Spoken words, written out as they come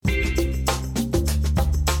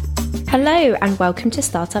Hello and welcome to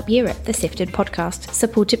Startup Europe, the Sifted podcast,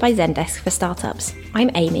 supported by Zendesk for Startups.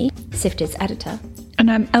 I'm Amy, Sifted's editor.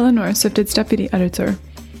 And I'm Eleanor, Sifted's deputy editor.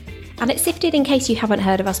 And at Sifted, in case you haven't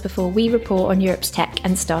heard of us before, we report on Europe's tech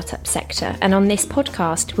and startup sector. And on this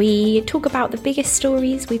podcast, we talk about the biggest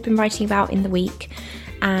stories we've been writing about in the week.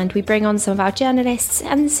 And we bring on some of our journalists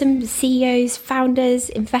and some CEOs, founders,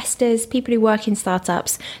 investors, people who work in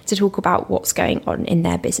startups to talk about what's going on in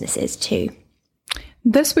their businesses too.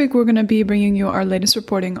 This week, we're going to be bringing you our latest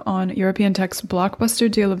reporting on European tech's blockbuster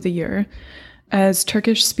deal of the year, as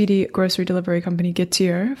Turkish speedy grocery delivery company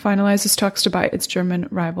Getir finalizes talks to buy its German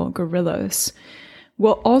rival Gorillas.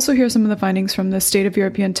 We'll also hear some of the findings from the State of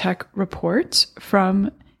European Tech report from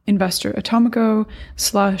investor Atomico,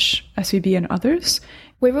 Slush, SVB, and others.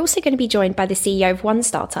 We're also going to be joined by the CEO of one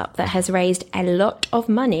startup that has raised a lot of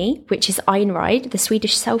money, which is Einride, the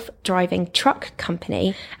Swedish self-driving truck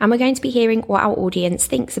company. And we're going to be hearing what our audience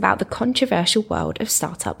thinks about the controversial world of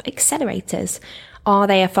startup accelerators. Are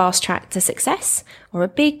they a fast track to success or a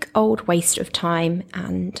big old waste of time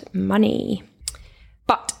and money?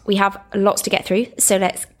 But we have lots to get through, so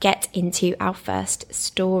let's get into our first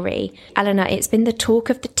story. Eleanor, it's been the talk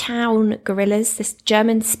of the town. Gorillas, this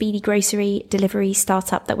German speedy grocery delivery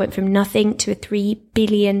startup that went from nothing to a $3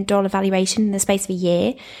 billion valuation in the space of a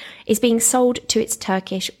year, is being sold to its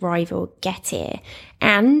Turkish rival Getir.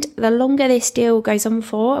 And the longer this deal goes on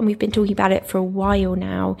for, and we've been talking about it for a while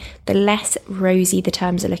now, the less rosy the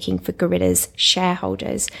terms are looking for Gorillas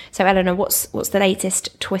shareholders. So Eleanor, what's the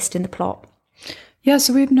latest twist in the plot? Yeah,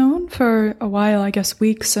 so we've known for a while, I guess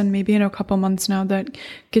weeks and maybe in a couple months now, that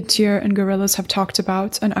Getir and Gorillas have talked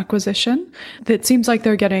about an acquisition. It seems like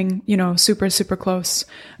they're getting, super, super close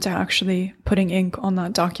to actually putting ink on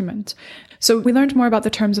that document. So we learned more about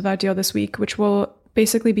the terms of that deal this week, which will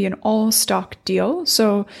basically be an all-stock deal.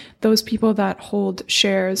 So those people that hold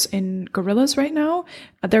shares in Gorillas right now,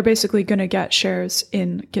 they're basically going to get shares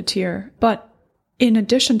in Getir. But in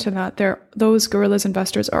addition to that, those Gorillas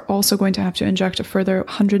investors are also going to have to inject a further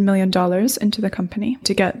 $100 million into the company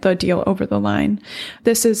to get the deal over the line.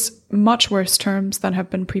 This is much worse terms than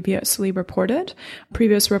have been previously reported.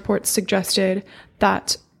 Previous reports suggested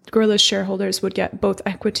that Gorillas shareholders would get both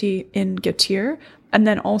equity in Getir and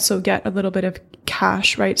then also get a little bit of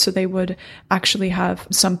cash, right? So they would actually have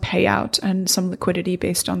some payout and some liquidity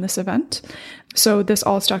based on this event. So this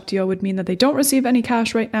all-stock deal would mean that they don't receive any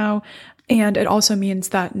cash right now. And it also means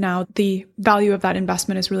that now the value of that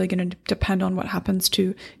investment is really going to depend on what happens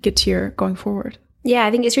to Getir going forward. Yeah,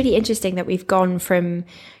 I think it's really interesting that we've gone from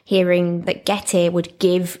hearing that Getir would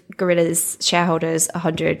give Gorillas shareholders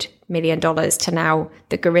 $100 million to now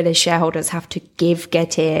the Gorillas shareholders have to give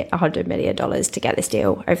Getir $100 million to get this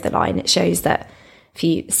deal over the line. It shows that if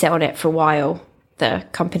you sit on it for a while, the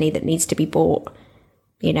company that needs to be bought,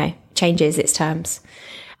 changes its terms.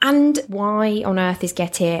 And why on earth is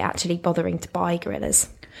Getir actually bothering to buy Gorillas?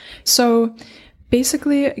 So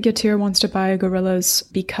basically, Getir wants to buy Gorillas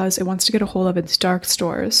because it wants to get a hold of its dark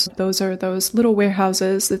stores. Those are those little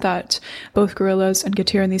warehouses that both Gorillas and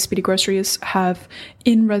Getir and these speedy groceries have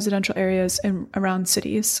in residential areas and around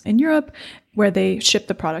cities in Europe where they ship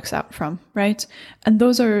the products out from, right? And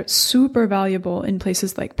those are super valuable in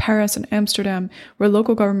places like Paris and Amsterdam, where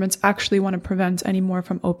local governments actually want to prevent any more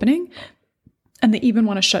from opening. And they even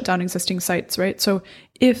want to shut down existing sites, right? So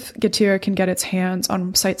if Getir can get its hands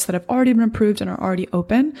on sites that have already been approved and are already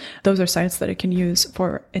open, those are sites that it can use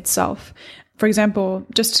for itself. For example,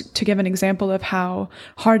 just to give an example of how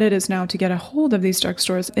hard it is now to get a hold of these dark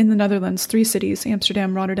stores, in the Netherlands, 3 cities,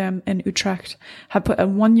 Amsterdam, Rotterdam, and Utrecht, have put a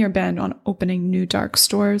 1-year ban on opening new dark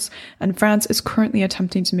stores, and France is currently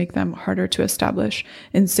attempting to make them harder to establish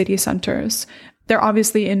in city centers. They're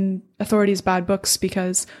obviously in authorities' bad books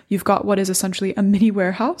because you've got what is essentially a mini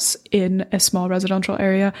warehouse in a small residential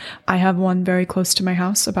area. I have one very close to my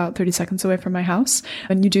house, about 30 seconds away from my house.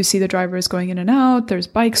 And you do see the drivers going in and out. There's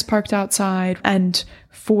bikes parked outside. And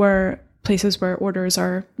for places where orders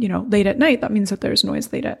are, late at night, that means that there's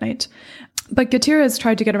noise late at night. But Getir has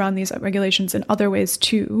tried to get around these regulations in other ways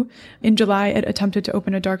too. In July, it attempted to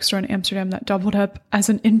open a dark store in Amsterdam that doubled up as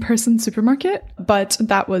an in-person supermarket, but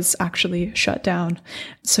that was actually shut down.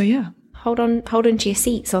 So yeah. Hold on to your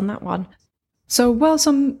seats on that one. So while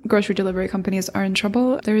some grocery delivery companies are in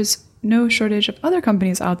trouble, there's no shortage of other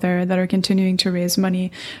companies out there that are continuing to raise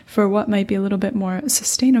money for what might be a little bit more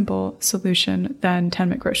sustainable solution than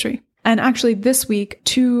 10-minute grocery. And actually this week,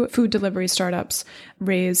 2 food delivery startups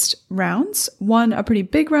raised rounds. One, a pretty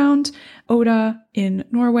big round, Oda in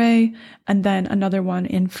Norway, and then another one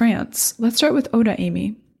in France. Let's start with Oda,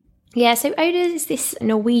 Amy. Yeah, so Oda is this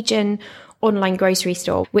Norwegian online grocery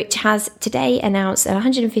store, which has today announced a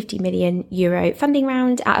 150 million euro funding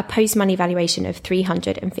round at a post-money valuation of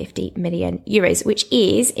 350 million euros, which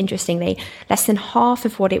is, interestingly, less than half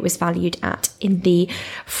of what it was valued at in the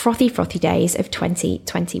frothy days of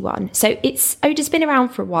 2021. So Oda's been around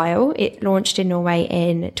for a while. It launched in Norway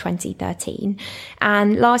in 2013.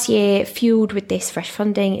 And last year, fueled with this fresh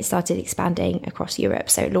funding, it started expanding across Europe.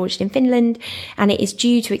 So it launched in Finland, and it is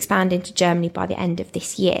due to expand into Germany by the end of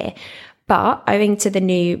this year. But owing to the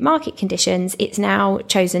new market conditions, it's now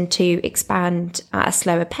chosen to expand at a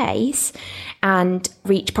slower pace and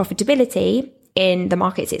reach profitability in the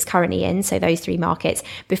markets it's currently in, so those 3 markets,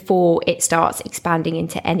 before it starts expanding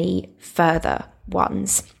into any further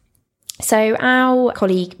ones. So our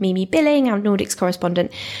colleague Mimi Billing, our Nordics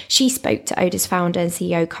correspondent, she spoke to Oda's founder and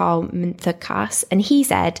CEO Carl Muntherkas, and he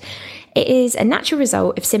said, it is a natural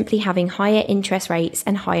result of simply having higher interest rates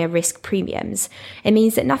and higher risk premiums. It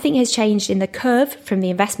means that nothing has changed in the curve from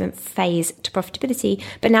the investment phase to profitability,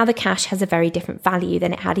 but now the cash has a very different value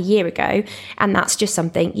than it had a year ago, and that's just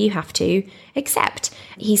something you have to accept.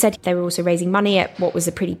 He said they were also raising money at what was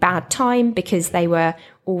a pretty bad time because they were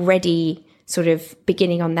already sort of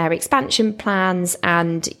beginning on their expansion plans.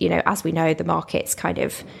 And, as we know, the market's kind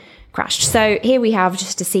of crashed. So here we have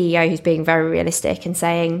just a CEO who's being very realistic and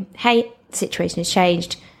saying, hey, the situation has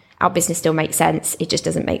changed. Our business still makes sense. It just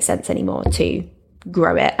doesn't make sense anymore to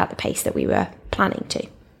grow it at the pace that we were planning to.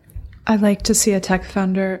 I like to see a tech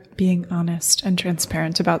founder being honest and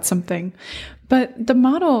transparent about something. But the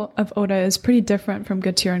model of Oda is pretty different from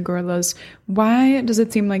Getir and Gorillas. Why does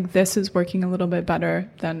it seem like this is working a little bit better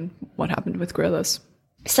than what happened with Gorillas?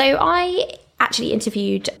 So I actually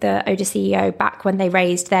interviewed the Oda CEO back when they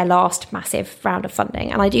raised their last massive round of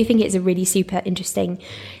funding. And I do think it's a really super interesting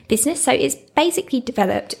business. So it's basically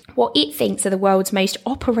developed what it thinks are the world's most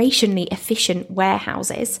operationally efficient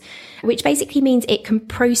warehouses, which basically means it can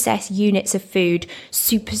process units of food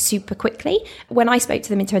super quickly. When I spoke to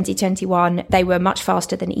them in 2021, they were much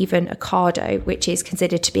faster than even Ocado, which is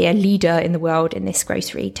considered to be a leader in the world in this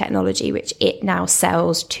grocery technology, which it now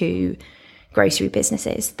sells to grocery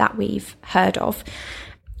businesses that we've heard of.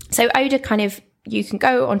 So Oda you can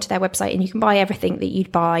go onto their website and you can buy everything that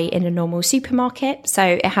you'd buy in a normal supermarket. So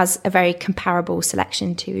it has a very comparable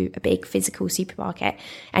selection to a big physical supermarket,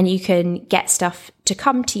 and you can get stuff to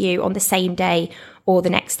come to you on the same day or the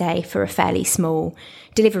next day for a fairly small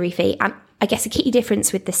delivery fee. And I guess a key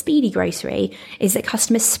difference with the speedy grocery is that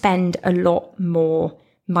customers spend a lot more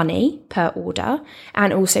money per order.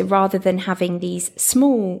 And also, rather than having these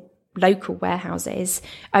small local warehouses,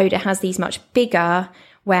 Oda has these much bigger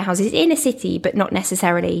warehouses in a city, but not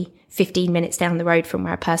necessarily 15 minutes down the road from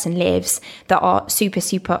where a person lives, that are super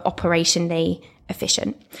operationally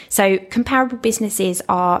efficient. So comparable businesses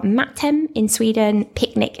are Mathem in Sweden,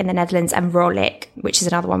 Picnic in the Netherlands, and Rolik, which is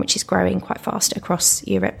another one which is growing quite fast across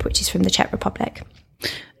Europe, which is from the Czech Republic.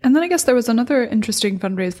 And then I guess there was another interesting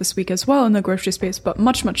fundraise this week as well in the grocery space, but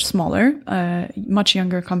much smaller, much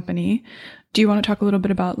younger company. Do you want to talk a little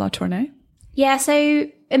bit about La Tournée? Yeah, so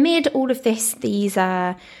amid all of this, these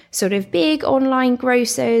sort of big online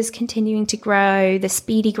grocers continuing to grow, the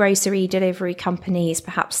speedy grocery delivery companies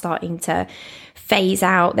perhaps starting to phase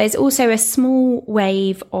out. There's also a small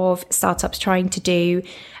wave of startups trying to do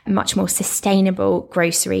much more sustainable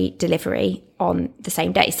grocery delivery on the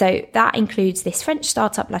same day. So that includes this French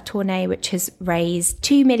startup La Tournée, which has raised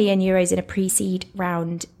 2 million euros in a pre-seed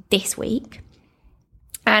round this week.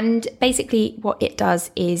 And basically what it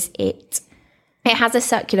does is it has a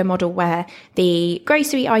circular model where the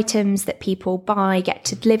grocery items that people buy get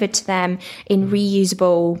delivered to them in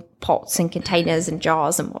reusable pots and containers and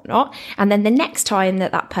jars and whatnot. And then the next time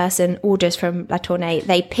that person orders from La Tournée,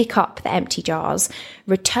 they pick up the empty jars,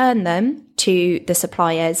 return them to the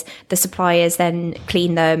suppliers. The suppliers then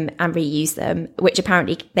clean them and reuse them, which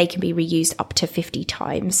apparently they can be reused up to 50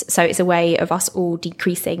 times. So it's a way of us all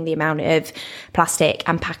decreasing the amount of plastic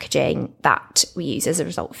and packaging that we use as a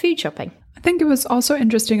result of food shopping. I think it was also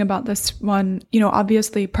interesting about this one,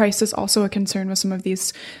 obviously price is also a concern with some of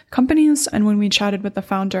these companies. And when we chatted with the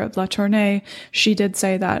founder of La Tournée, she did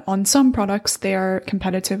say that on some products, they are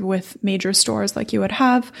competitive with major stores like you would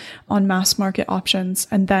have on mass market options.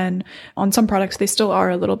 And then on some products, they still are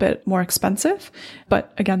a little bit more expensive.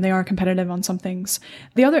 But again, they are competitive on some things.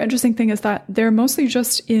 The other interesting thing is that they're mostly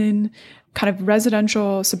just in kind of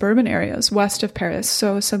residential suburban areas west of Paris.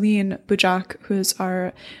 So Celine Boujac, who's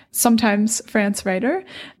our sometimes France writer,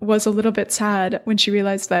 was a little bit sad when she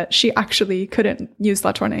realized that she actually couldn't use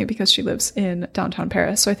La Tournée because she lives in downtown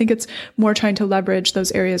Paris. So I think it's more trying to leverage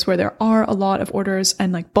those areas where there are a lot of orders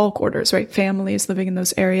and like bulk orders, right? Families living in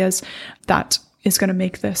those areas. That is going to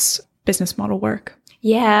make this business model work?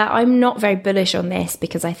 Yeah, I'm not very bullish on this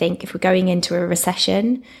because I think if we're going into a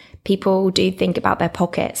recession, people do think about their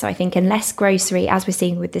pocket. So I think unless grocery, as we're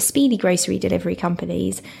seeing with the speedy grocery delivery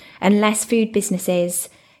companies, unless food businesses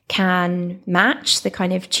can match the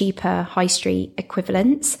kind of cheaper high street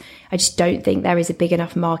equivalents, I just don't think there is a big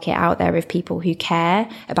enough market out there of people who care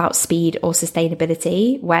about speed or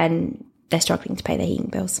sustainability when they're struggling to pay their heating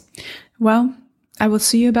bills. Well, I will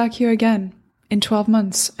see you back here again in 12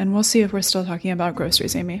 months, and we'll see if we're still talking about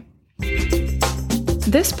groceries, Amy.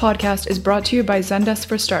 This podcast is brought to you by Zendesk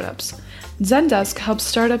for Startups. Zendesk helps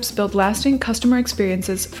startups build lasting customer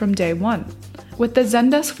experiences from day one. With the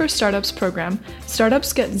Zendesk for Startups program,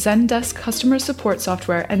 startups get Zendesk customer support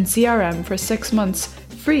software and CRM for 6 months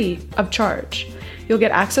free of charge. You'll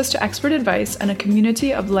get access to expert advice and a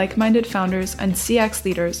community of like-minded founders and CX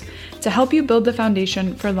leaders to help you build the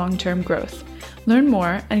foundation for long-term growth. Learn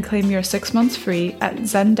more and claim your 6 months free at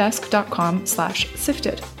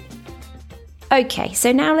zendesk.com/sifted. Okay,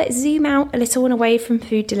 so now let's zoom out a little and away from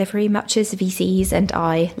food delivery, much as VCs and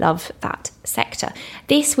I love that sector.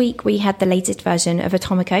 This week we had the latest version of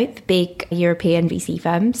Atomico, the big European VC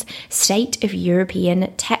firm's State of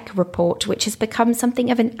European Tech report, which has become something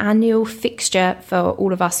of an annual fixture for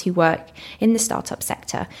all of us who work in the startup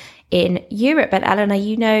sector in Europe. But Eleanor,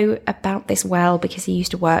 you know about this well because you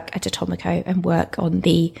used to work at Atomico and work on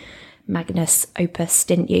the Magnus Opus,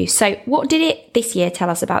 didn't you? So what did it this year tell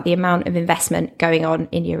us about the amount of investment going on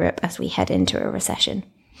in Europe as we head into a recession?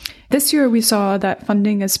 This year, we saw that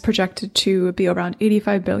funding is projected to be around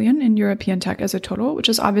 85 billion in European tech as a total, which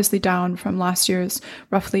is obviously down from last year's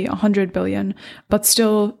roughly 100 billion, but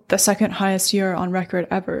still the second highest year on record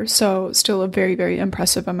ever. So still a very, very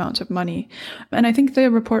impressive amount of money. And I think the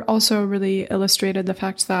report also really illustrated the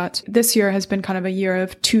fact that this year has been kind of a year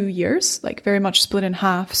of 2 years, like very much split in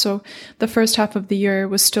half. So the first half of the year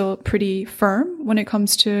was still pretty firm when it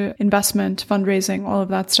comes to investment, fundraising, all of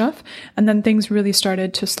that stuff. And then things really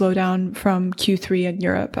started to slow down from Q3 in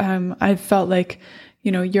Europe. I felt like,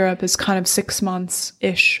 Europe is kind of 6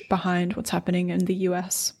 months-ish behind what's happening in the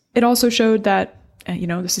US. It also showed that,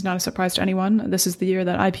 this is not a surprise to anyone. This is the year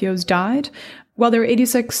that IPOs died. While there were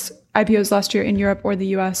 86 IPOs last year in Europe or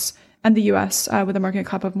the US, with a market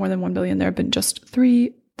cap of more than 1 billion, there have been just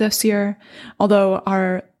 3 this year. Although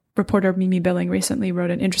our reporter Mimi Billing recently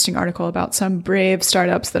wrote an interesting article about some brave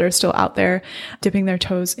startups that are still out there dipping their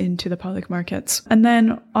toes into the public markets. And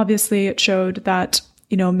then obviously it showed that,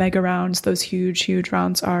 mega rounds, those huge, huge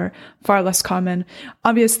rounds are far less common.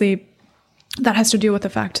 Obviously, that has to do with the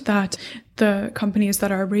fact that the companies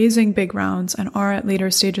that are raising big rounds and are at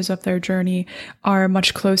later stages of their journey are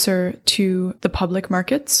much closer to the public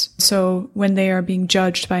markets. So when they are being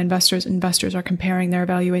judged by investors, investors are comparing their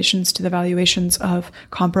valuations to the valuations of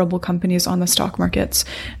comparable companies on the stock markets.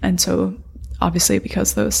 And so obviously,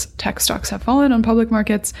 because those tech stocks have fallen on public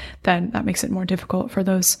markets, then that makes it more difficult for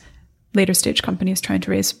those later stage companies trying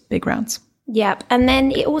to raise big rounds. Yep. And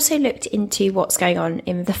then it also looked into what's going on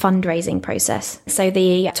in the fundraising process. So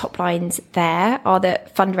the top lines there are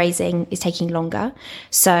that fundraising is taking longer.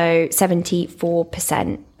 So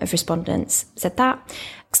 74% of respondents said that.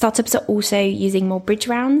 Startups are also using more bridge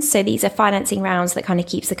rounds. So these are financing rounds that kind of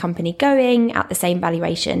keeps the company going at the same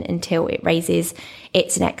valuation until it raises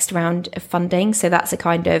its next round of funding. So that's a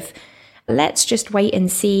kind of let's just wait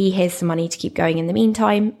and see, here's some money to keep going in the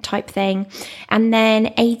meantime type thing. And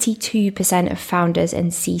then 82% of founders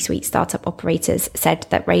and C-suite startup operators said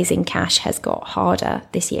that raising cash has got harder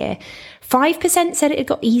this year. 5% said it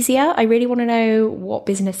got easier. I really want to know what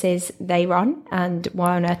businesses they run and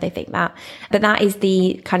why on earth they think that. But that is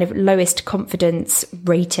the kind of lowest confidence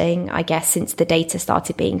rating, I guess, since the data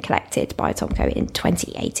started being collected by Atomico in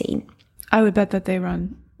 2018. I would bet that they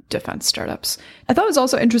run defense startups. I thought it was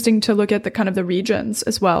also interesting to look at the kind of the regions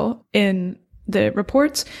as well in the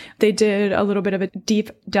reports. They did a little bit of a deep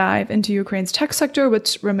dive into Ukraine's tech sector,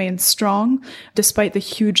 which remains strong despite the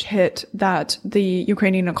huge hit that the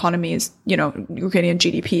Ukrainian economy's, Ukrainian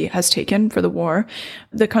GDP has taken for the war.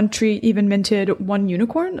 The country even minted one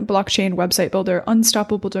unicorn, blockchain website builder,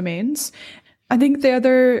 Unstoppable Domains. I think the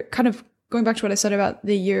other kind of going back to what I said about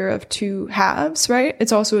the year of two halves, right?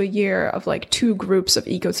 It's also a year of like two groups of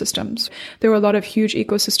ecosystems. There were a lot of huge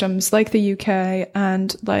ecosystems like the UK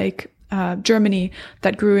and like Germany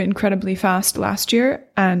that grew incredibly fast last year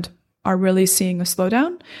and are really seeing a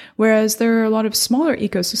slowdown. Whereas there are a lot of smaller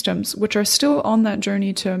ecosystems which are still on that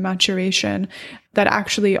journey to maturation that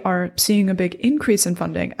actually are seeing a big increase in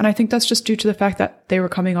funding. And I think that's just due to the fact that they were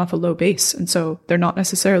coming off a low base. And so they're not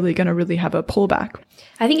necessarily going to really have a pullback.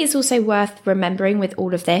 I think it's also worth remembering with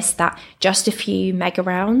all of this that just a few mega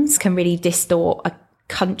rounds can really distort a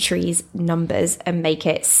countries' numbers and make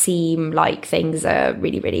it seem like things are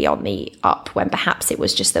really, really on the up when perhaps it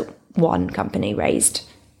was just that one company raised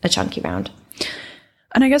a chunky round.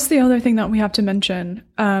 And I guess the other thing that we have to mention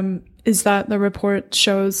is that the report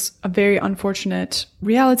shows a very unfortunate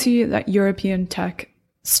reality that European tech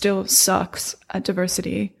still sucks at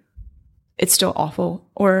diversity. It's still awful,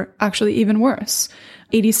 or actually even worse.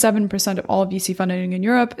 87% of all VC funding in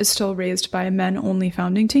Europe is still raised by men-only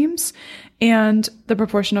founding teams, and the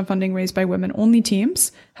proportion of funding raised by women-only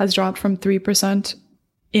teams has dropped from 3%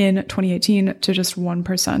 in 2018 to just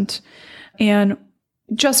 1%. And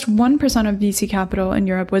just 1% of VC capital in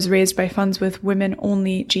Europe was raised by funds with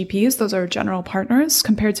women-only GPs. Those are general partners,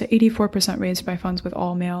 compared to 84% raised by funds with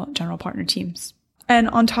all-male general partner teams. And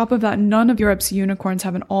on top of that, none of Europe's unicorns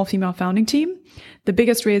have an all-female founding team. The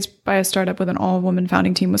biggest raised by a startup with an all-woman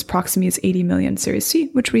founding team was Proximy's 80 million Series C,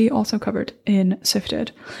 which we also covered in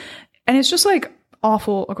Sifted. And it's just like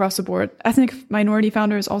awful across the board. Ethnic minority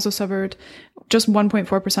founders also suffered. Just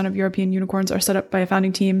 1.4% of European unicorns are set up by a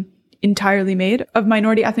founding team entirely made of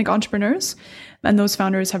minority ethnic entrepreneurs. And those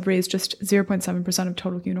founders have raised just 0.7% of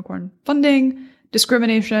total unicorn funding.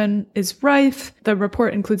 Discrimination is rife. The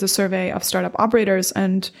report includes a survey of startup operators,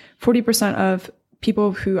 and 40% of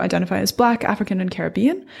people who identify as Black, African, and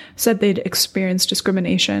Caribbean said they'd experienced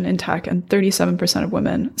discrimination in tech, and 37% of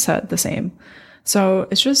women said the same. So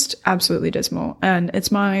it's just absolutely dismal. And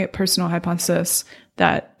it's my personal hypothesis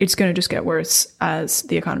that it's going to just get worse as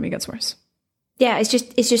the economy gets worse. Yeah, it's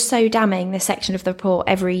just so damning, this section of the report.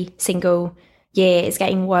 Every single year is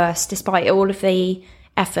getting worse despite all of the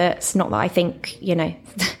efforts. Not that I think,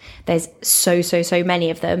 there's so many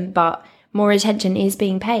of them, but more attention is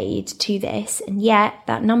being paid to this. And yet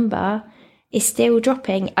that number is still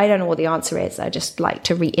dropping. I don't know what the answer is. I just like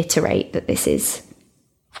to reiterate that this is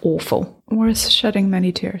awful. Worth shedding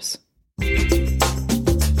many tears.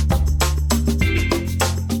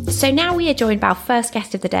 So now we are joined by our first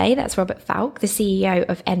guest of the day. That's Robert Falk, the CEO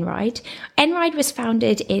of Enride. Enride was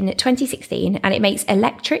founded in 2016 and it makes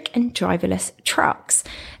electric and driverless trucks.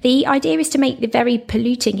 The idea is to make the very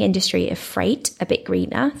polluting industry of freight a bit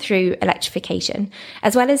greener through electrification,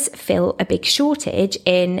 as well as fill a big shortage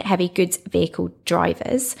in heavy goods vehicle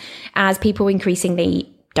drivers, as people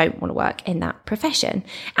increasingly don't want to work in that profession.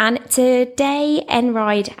 And today,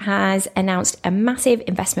 Enride has announced a massive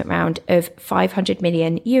investment round of 500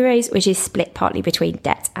 million euros, which is split partly between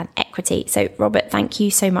debt and equity. So, Robert, thank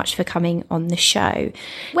you so much for coming on the show.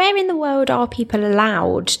 Where in the world are people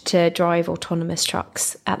allowed to drive autonomous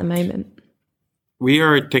trucks at the moment? We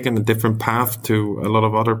are taking a different path to a lot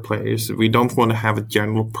of other players. We don't want to have a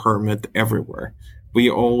general permit everywhere. We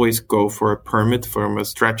always go for a permit from a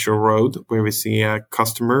stretch of road where we see a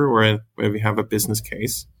customer or where we have a business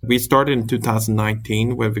case. We started in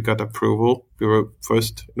 2019 where we got approval. We were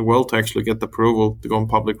first in the world to actually get approval to go on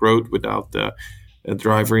public road without a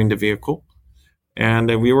driver in the vehicle. And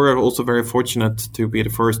we were also very fortunate to be the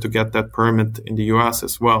first to get that permit in the US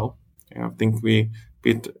as well. I think we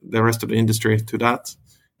beat the rest of the industry to that.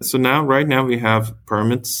 So right now we have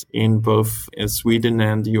permits in both Sweden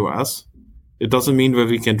and the US. It doesn't mean that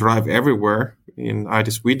we can drive everywhere in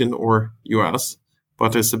either Sweden or US,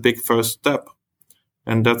 but it's a big first step.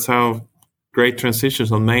 And that's how great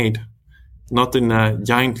transitions are made. Not in a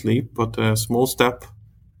giant leap, but a small step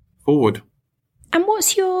forward. And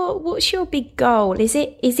what's your big goal? Is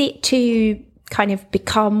it to kind of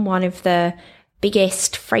become one of the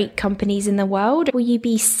biggest freight companies in the world? Will you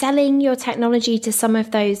be selling your technology to some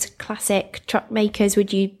of those classic truck makers?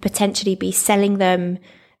 Would you potentially be selling them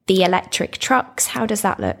the electric trucks? How does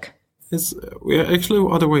that look? We are actually the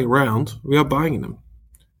other way around. We are buying them.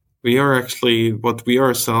 What we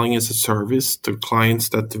are selling is a service to clients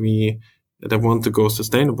that want to go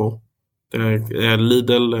sustainable. The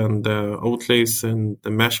Lidl and the Oatleys and the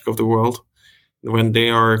Maersk of the world, when they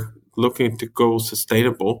are looking to go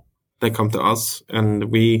sustainable, they come to us, and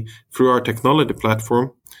we, through our technology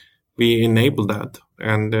platform, we enable that.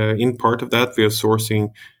 And in part of that, we are sourcing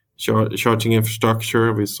charging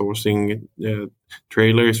infrastructure, we're sourcing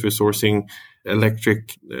trailers, we're sourcing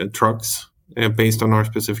electric trucks based on our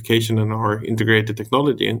specification and our integrated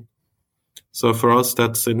technology. So for us,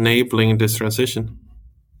 that's enabling this transition.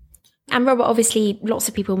 And Robert, obviously, lots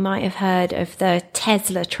of people might have heard of the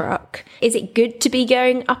Tesla truck. Is it good to be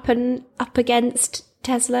going up against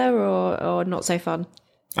Tesla, or not so fun?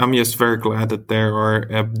 I'm just very glad that they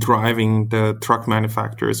are driving the truck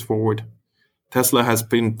manufacturers forward. Tesla has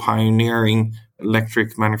been pioneering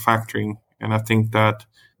electric manufacturing, and I think that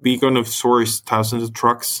we're going to source thousands of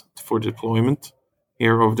trucks for deployment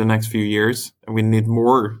here over the next few years, and we need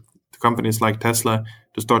more companies like Tesla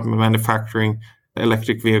to start manufacturing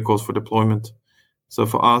electric vehicles for deployment. So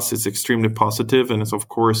for us, it's extremely positive, and it's, of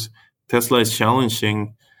course, Tesla is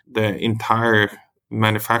challenging the entire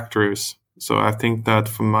manufacturers. So I think that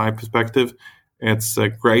from my perspective, it's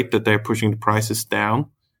great that they're pushing the prices down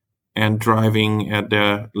and driving at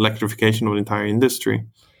the electrification of the entire industry.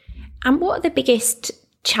 And what are the biggest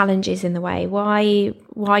challenges in the way?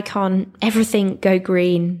 Why can't everything go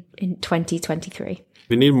green in 2023?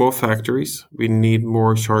 We need more factories. We need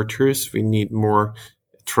more chargers. We need more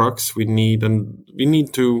trucks. We need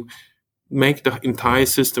to make the entire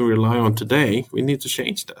system rely on today. We need to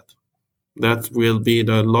change that. That will be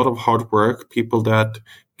a lot of hard work. People that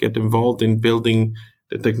get involved in building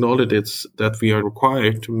the technologies that we are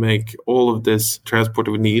required to make all of this transport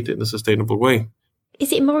we need in a sustainable way.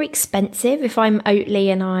 Is it more expensive? If I'm Oatly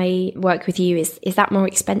and I work with you, is that more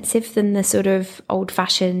expensive than the sort of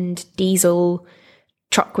old-fashioned diesel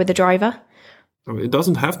truck with a driver? It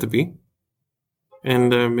doesn't have to be.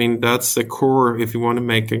 And I mean, that's the core. If you want to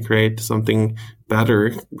make and create something better,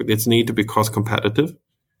 it needs to be cost competitive.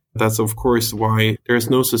 That's, of course, why there is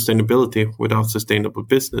no sustainability without sustainable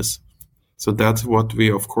business. So that's what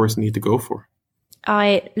we, of course, need to go for.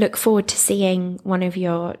 I look forward to seeing one of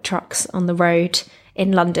your trucks on the road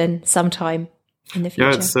in London sometime in the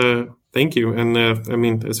future. Yeah, thank you. And I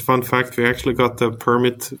mean, as a fun fact, we actually got the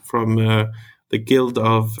permit from the Guild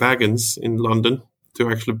of Wagons in London to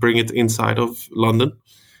actually bring it inside of London.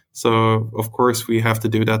 So, of course, we have to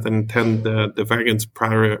do that and attend the Wagons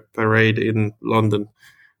parade in London.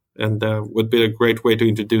 And would be a great way to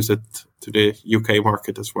introduce it to the UK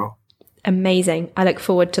market as well. Amazing. I look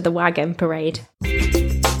forward to the wagon parade.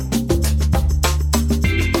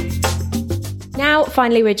 Now,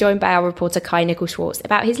 finally, we're joined by our reporter Kai Nicol-Schwartz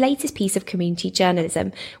about his latest piece of community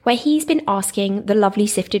journalism, where he's been asking the lovely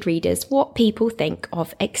Sifted readers what people think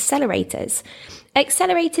of accelerators.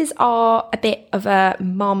 Accelerators are a bit of a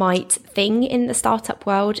Marmite thing in the startup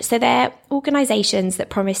world. So they're organizations that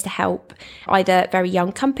promise to help either very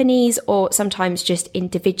young companies or sometimes just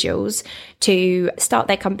individuals to start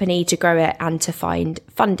their company, to grow it and to find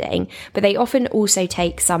funding. But they often also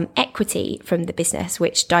take some equity from the business,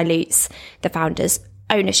 which dilutes the founder's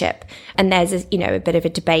ownership. And there's a bit of a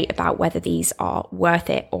debate about whether these are worth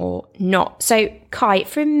it or not. So Kai,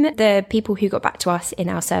 from the people who got back to us in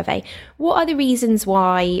our survey, what are the reasons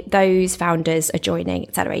why those founders are joining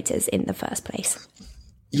accelerators in the first place?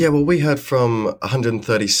 Yeah, well, we heard from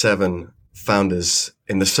 137 founders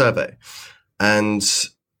in the survey, and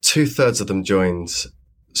 2/3 of them joined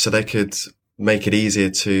so they could make it easier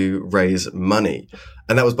to raise money.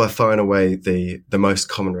 And that was by far and away the most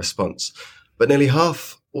common response. But nearly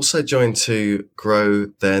half also joined to grow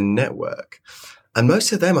their network. And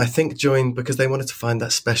most of them, I think, joined because they wanted to find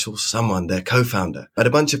that special someone, their co-founder. And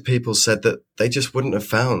a bunch of people said that they just wouldn't have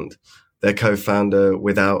found their co-founder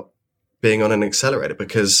without being on an accelerator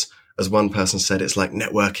because, as one person said, it's like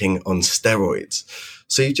networking on steroids.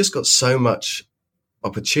 So you just got so much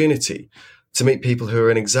opportunity to meet people who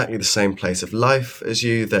are in exactly the same place of life as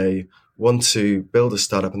you. They want to build a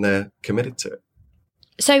startup and they're committed to it.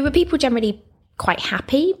 So were people generally quite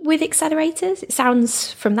happy with accelerators? It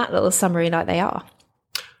sounds from that little summary like they are.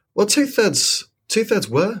 Well, two-thirds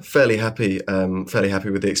were fairly happy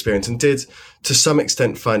with the experience and did to some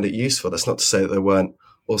extent find it useful. That's not to say that there weren't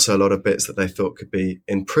also a lot of bits that they thought could be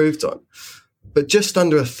improved on. But just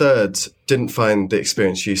under a third didn't find the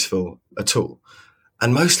experience useful at all.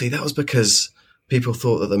 And mostly that was because people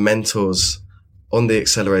thought that the mentors on the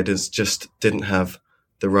accelerators just didn't have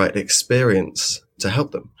the right experience to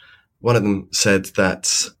help them. One of them said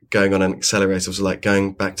that going on an accelerator was like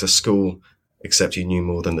going back to school, except you knew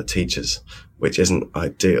more than the teachers, which isn't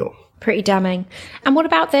ideal. Pretty damning. And what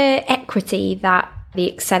about the equity that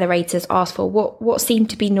the accelerators asked for? What seemed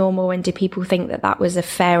to be normal, and do people think that that was a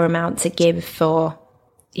fair amount to give for,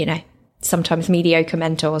 sometimes mediocre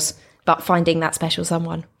mentors, but finding that special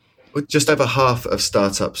someone? Well, just over half of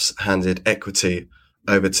startups handed equity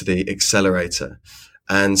over to the accelerator.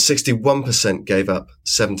 And 61% gave up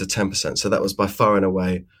 7 to 10%. So that was by far and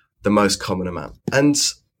away the most common amount. And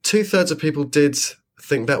 2/3 of people did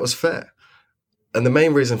think that was fair. And the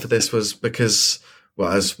main reason for this was because,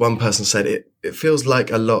 well, as one person said, it feels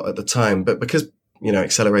like a lot at the time, but because,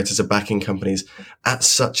 accelerators are backing companies at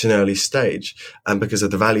such an early stage and because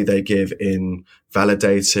of the value they give in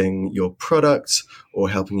validating your product or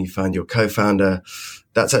helping you find your co-founder,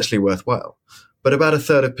 that's actually worthwhile. But about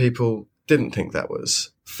 1/3 of people didn't think that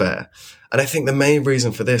was fair. And I think the main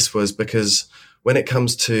reason for this was because when it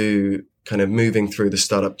comes to kind of moving through the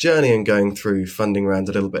startup journey and going through funding round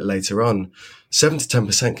a little bit later on, 7 to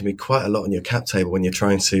 10% can be quite a lot on your cap table when you're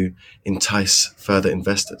trying to entice further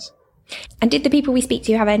investors. And did the people we speak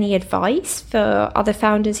to have any advice for other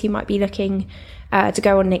founders who might be looking to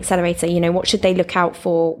go on an accelerator? You know, what should they look out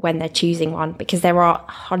for when they're choosing one? Because there are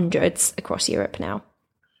hundreds across Europe now.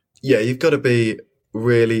 Yeah, you've got to be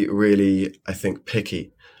really, really, I think,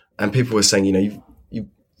 picky. And people were saying, you know,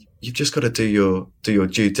 you've just got to do your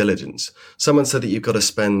due diligence. Someone said that you've got to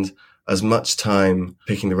spend as much time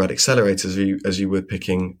picking the right accelerators as you would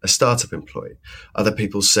picking a startup employee. Other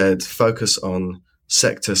people said focus on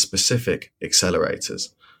sector-specific accelerators,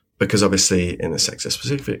 because obviously in a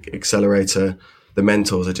sector-specific accelerator, the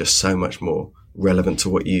mentors are just so much more relevant to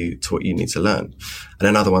what you need to learn. And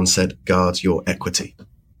another one said guard your equity.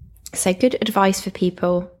 So good advice for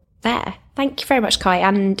people there. Thank you very much, Kai.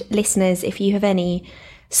 And listeners, if you have any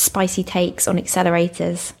spicy takes on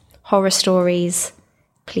accelerators, horror stories,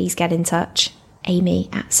 please get in touch.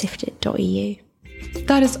 amy@sifted.eu.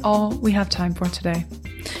 That is all we have time for today.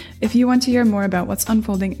 If you want to hear more about what's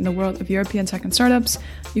unfolding in the world of European tech and startups,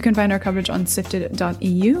 you can find our coverage on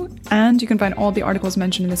sifted.eu, and you can find all the articles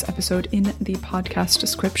mentioned in this episode in the podcast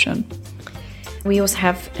description. We also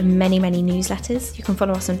have many, many newsletters. You can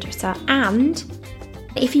follow us on Twitter. And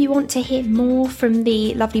if you want to hear more from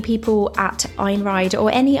the lovely people at Einride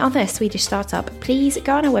or any other Swedish startup, please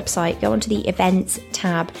go on our website, go onto the events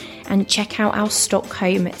tab and check out our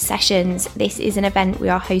Stockholm sessions. This is an event we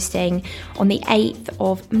are hosting on the 8th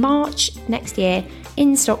of March next year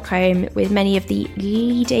in Stockholm with many of the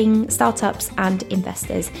leading startups and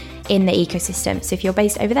investors in the ecosystem. So if you're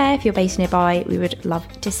based over there, if you're based nearby, we would love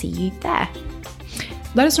to see you there.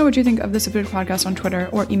 Let us know what you think of the Sifted podcast on Twitter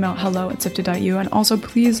or email hello@sifted.eu. And also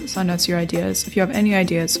please send us your ideas. If you have any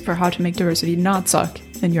ideas for how to make diversity not suck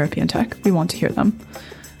in European tech, we want to hear them.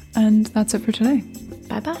 And that's it for today.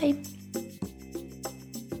 Bye-bye.